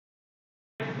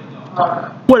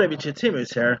What if your team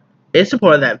is here? It's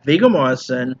reported that Viggo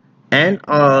Mortensen and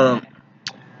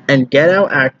Get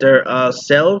Out actor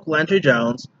Landry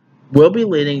Jones will be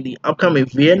leading the upcoming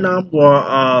Vietnam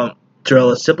War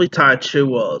thriller simply titled True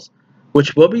Wolves,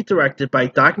 which will be directed by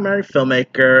documentary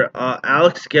filmmaker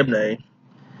Alex Gibney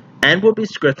and will be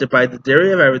scripted by the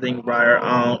Theory of Everything writer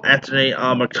Anthony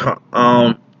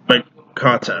McCartan.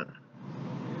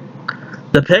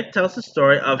 The pic tells the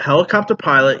story of helicopter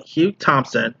pilot Hugh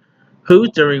Thompson, who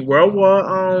during World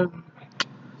War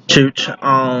II ch-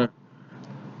 uh,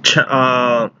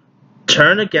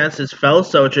 turned against his fellow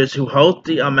soldiers who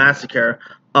hosted the massacre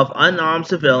of unarmed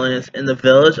civilians in the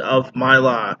village of My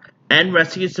La and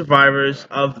rescued survivors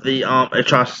of the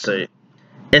atrocity.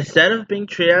 Instead of being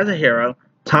treated as a hero,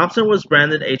 Thompson was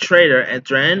branded a traitor and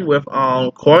threatened with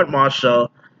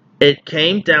court-martial. It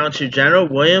came down to General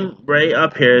William Ray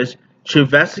Pierce to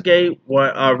investigate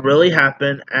what really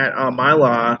happened at My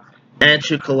La and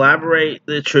to collaborate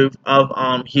the truth of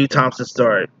Hugh Thompson's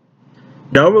story.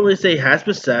 No release date has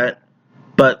been set,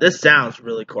 but this sounds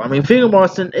really cool. I mean, Viggo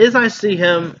Mortensen is I see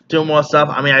him doing more stuff.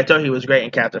 I mean, I thought he was great in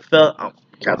Captain Phillips,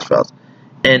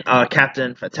 and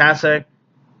Captain Fantastic.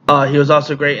 He was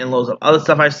also great in loads of other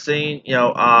stuff I've seen,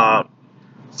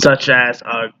 such as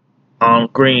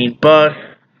Green Book.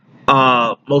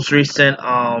 Most recent,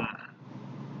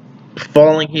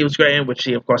 Falling, he was great in, which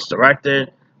he of course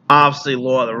directed. Obviously,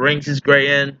 Lord of the Rings is great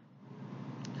in.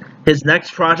 His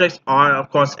next projects are, of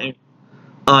course,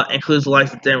 includes the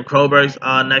likes of David Cronenberg's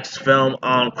next film,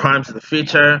 Crimes of the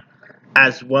Future,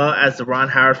 as well as the Ron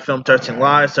Howard film 13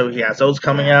 Lives. So he has those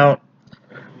coming out.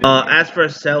 As for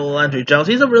Landry Jones,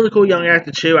 he's a really cool young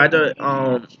actor too.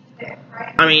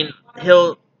 I mean,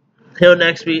 he'll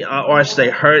next be, or I should say,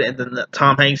 heard in the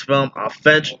Tom Hanks film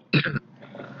Finch,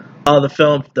 the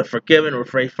film The Forgiven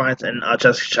with Ray Fiennes and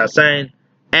Jessica Chastain,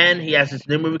 and he has this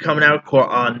new movie coming out called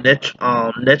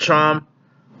Nitram,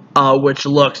 which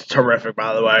looks terrific,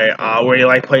 by the way.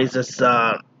 Where he plays this,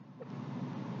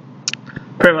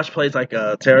 pretty much plays like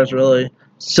a terrorist, really.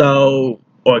 So,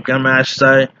 or a gunman, I should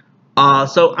say.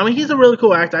 So I mean, he's a really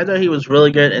cool actor. I thought he was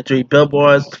really good in Three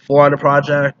Billboards, Florida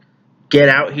Project, Get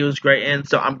Out. He was great in.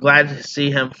 So I'm glad to see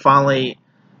him finally,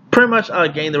 pretty much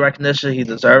gain the recognition he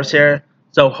deserves here.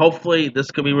 So hopefully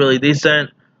this could be really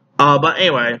decent. But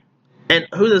anyway, and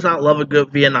who does not love a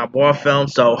good Vietnam War film?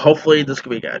 So hopefully this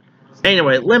could be good.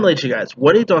 Anyway, let me let you guys.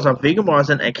 What are your thoughts on Viggo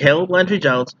Mortensen and Landry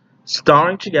Jones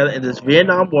starring together in this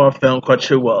Vietnam War film called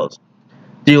True Wolves?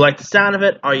 Do you like the sound of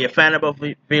it? Are you a fan of both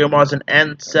Viggo Mortensen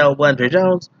and Landry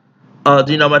Jones? Do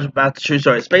you know much about the true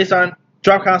story it's based on?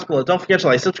 Drop comments below. Don't forget to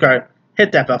like, subscribe,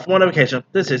 hit that bell for more notifications.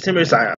 This is Timmy Sign.